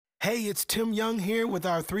Hey, it's Tim Young here with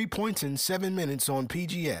our 3 points in 7 minutes on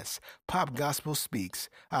PGS. Pop Gospel Speaks.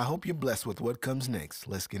 I hope you're blessed with what comes next.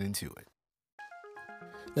 Let's get into it.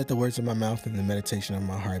 Let the words of my mouth and the meditation of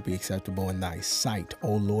my heart be acceptable in thy sight,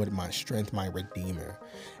 O Lord, my strength, my redeemer.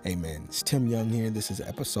 Amen. It's Tim Young here. This is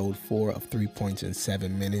episode 4 of 3 points in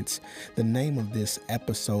 7 minutes. The name of this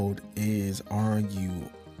episode is, Are You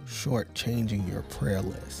Shortchanging Your Prayer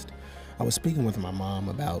List? I was speaking with my mom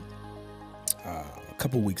about a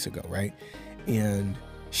couple weeks ago, right? And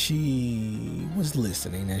she was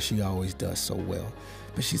listening, as she always does so well.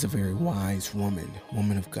 But she's a very wise woman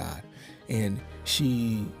of God. And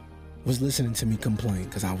she was listening to me complain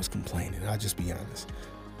because I was complaining. I'll just be honest.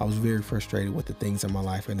 I was very frustrated with the things in my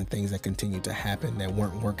life and the things that continued to happen that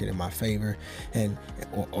weren't working in my favor, and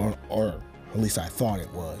or at least I thought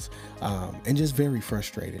it was, and just very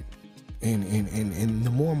frustrated. And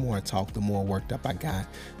the more and more I talked, the more worked up I got,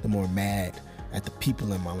 the more mad at the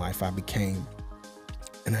people in my life I became.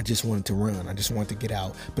 And I just wanted to run. I just wanted to get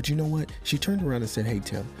out. But you know what? She turned around and said, "Hey,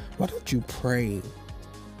 Tim, why don't you pray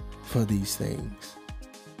for these things?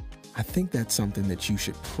 I think that's something that you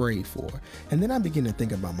should pray for." And then I began to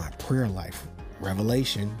think about my prayer life.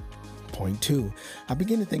 Revelation, point 2. I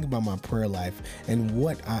began to think about my prayer life and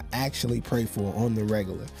what I actually pray for on the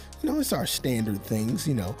regular. You know, it's our standard things,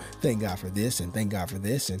 thank God for this and thank God for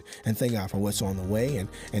this and thank God for what's on the way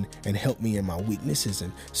and help me in my weaknesses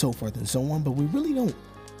and so forth and so on. But we really don't,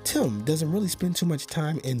 Tim doesn't really spend too much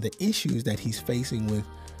time in the issues that he's facing with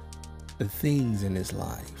the things in his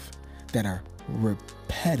life that are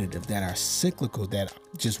repetitive, that are cyclical, that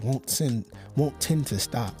just won't tend to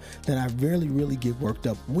stop, that I really get worked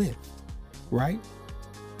up with, right?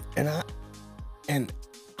 And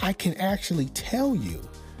I can actually tell you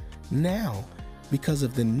now, because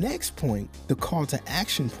of the next point, the call to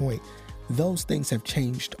action point, those things have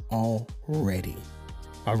changed already.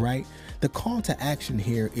 All right? The call to action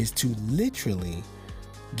here is to literally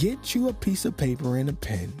get you a piece of paper and a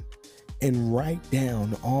pen and write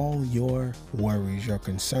down all your worries, your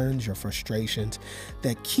concerns, your frustrations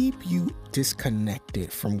that keep you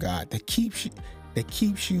disconnected from God, that keeps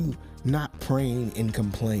you not praying and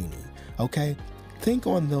complaining. Okay? Think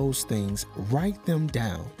on those things, write them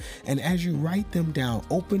down. And as you write them down,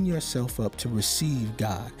 open yourself up to receive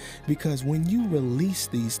God. Because when you release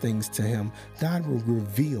these things to Him, God will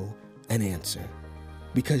reveal an answer.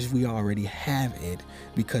 Because we already have it,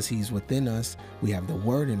 because He's within us, we have the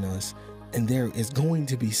Word in us, and there is going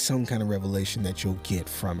to be some kind of revelation that you'll get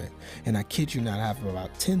from it. And I kid you not, I have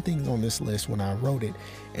about 10 things on this list when I wrote it,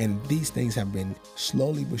 and these things have been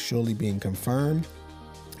slowly but surely being confirmed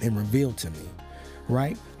and revealed to me,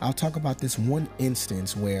 right? I'll talk about this one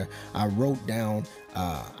instance where I wrote down,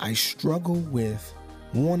 I struggle with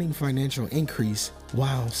wanting financial increase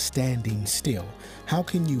while standing still. How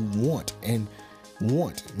can you want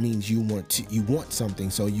means you want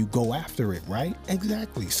something, so you go after it, right?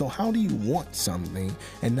 Exactly. So how do you want something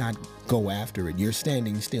and not go after it? You're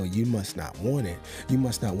standing still. You must not want it. You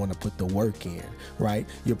must not want to put the work in, right?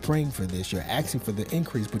 You're praying for this. You're asking for the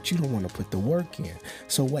increase, but you don't want to put the work in.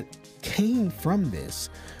 So what came from this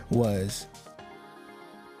was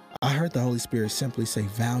I heard the Holy Spirit simply say,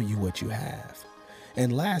 value what you have.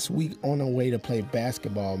 And last week on our way to play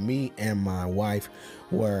basketball, me and my wife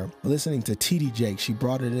were listening to TD Jakes. She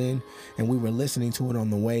brought it in and we were listening to it on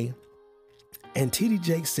the way. And TD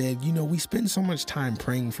Jakes said, we spend so much time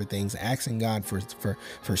praying for things, asking God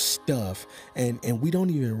for stuff, and we don't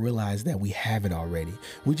even realize that we have it already.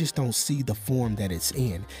 We just don't see the form that it's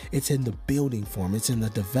in. It's in the building form. It's in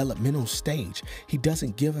the developmental stage. He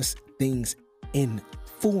doesn't give us things in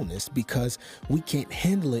fullness because we can't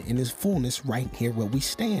handle it in its fullness right here where we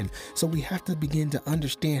stand. So we have to begin to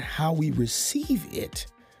understand how we receive it,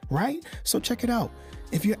 right? So check it out.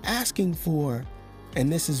 If you're asking for,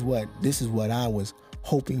 and this is what I was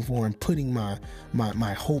hoping for and putting my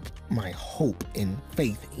hope and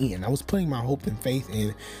faith in. I was putting my hope and faith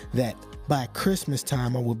in that by Christmas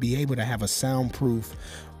time I would be able to have a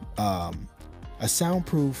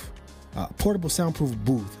portable soundproof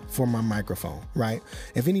booth for my microphone, right?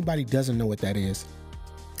 If anybody doesn't know what that is,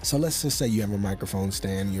 so let's just say you have a microphone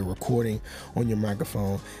stand, you're recording on your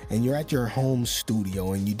microphone, and you're at your home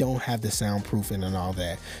studio and you don't have the soundproofing and all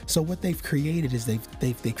that. So what they've created is they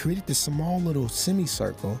created this small little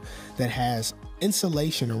semicircle that has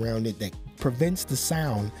insulation around it that prevents the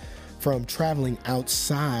sound from traveling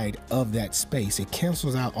outside of that space. It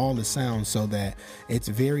cancels out all the sound so that it's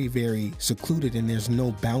very, very secluded and there's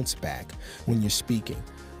no bounce back when you're speaking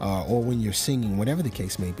or when you're singing, whatever the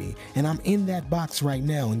case may be. And I'm in that box right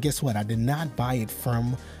now. And guess what? I did not buy it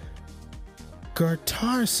from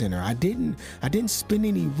Guitar Center. I didn't spend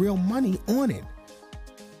any real money on it.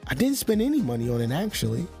 I didn't spend any money on it,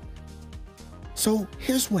 actually. So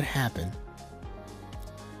here's what happened.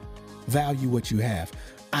 Value what you have.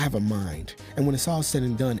 I have a mind. And when it's all said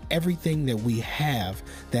and done, everything that we have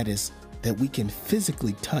that we can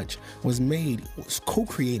physically touch was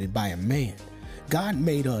co-created by a man. God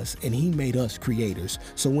made us, and he made us creators.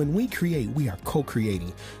 So when we create, we are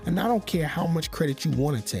co-creating. And I don't care how much credit you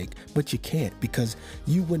want to take, but you can't, because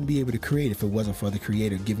you wouldn't be able to create if it wasn't for the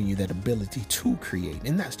creator giving you that ability to create.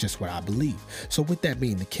 And that's just what I believe. So with that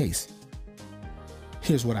being the case,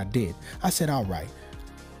 here's what I did. I said, all right,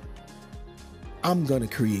 I'm going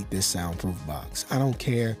to create this soundproof box. I don't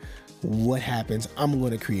care what happens. I'm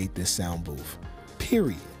going to create this sound booth,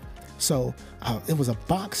 period. So it was a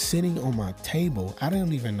box sitting on my table. I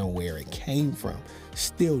don't even know where it came from.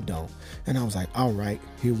 Still don't. And I was like, all right,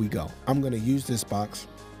 here we go. I'm going to use this box.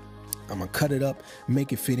 I'm going to cut it up,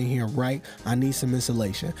 make it fit in here right. I need some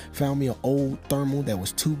insulation. Found me an old thermal that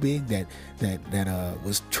was too big, that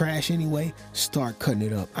was trash anyway. Start cutting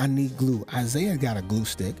it up. I need glue. Isaiah got a glue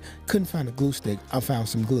stick. Couldn't find a glue stick. I found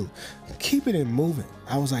some glue. Keep it in moving.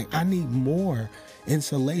 I was like, I need more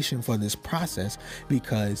insulation for this process,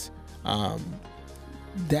 because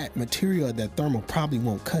that material, that thermal, probably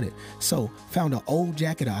won't cut it. So found an old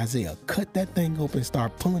jacket of Isaiah, cut that thing open,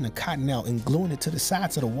 start pulling the cotton out and gluing it to the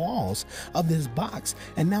sides of the walls of this box.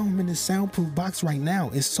 And now I'm in this soundproof box right now.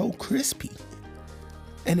 It's so crispy.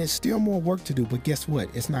 And there's still more work to do, but guess what?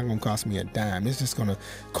 It's not going to cost me a dime. It's just going to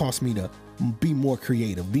cost me to be more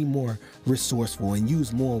creative, be more resourceful, and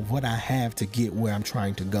use more of what I have to get where I'm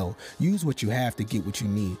trying to go. Use what you have to get what you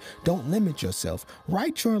need. Don't limit yourself.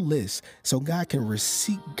 Write your list so you can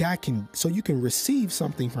receive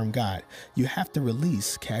something from God. You have to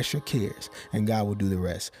release, cast your cares, and God will do the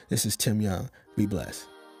rest. This is Tim Young. Be blessed.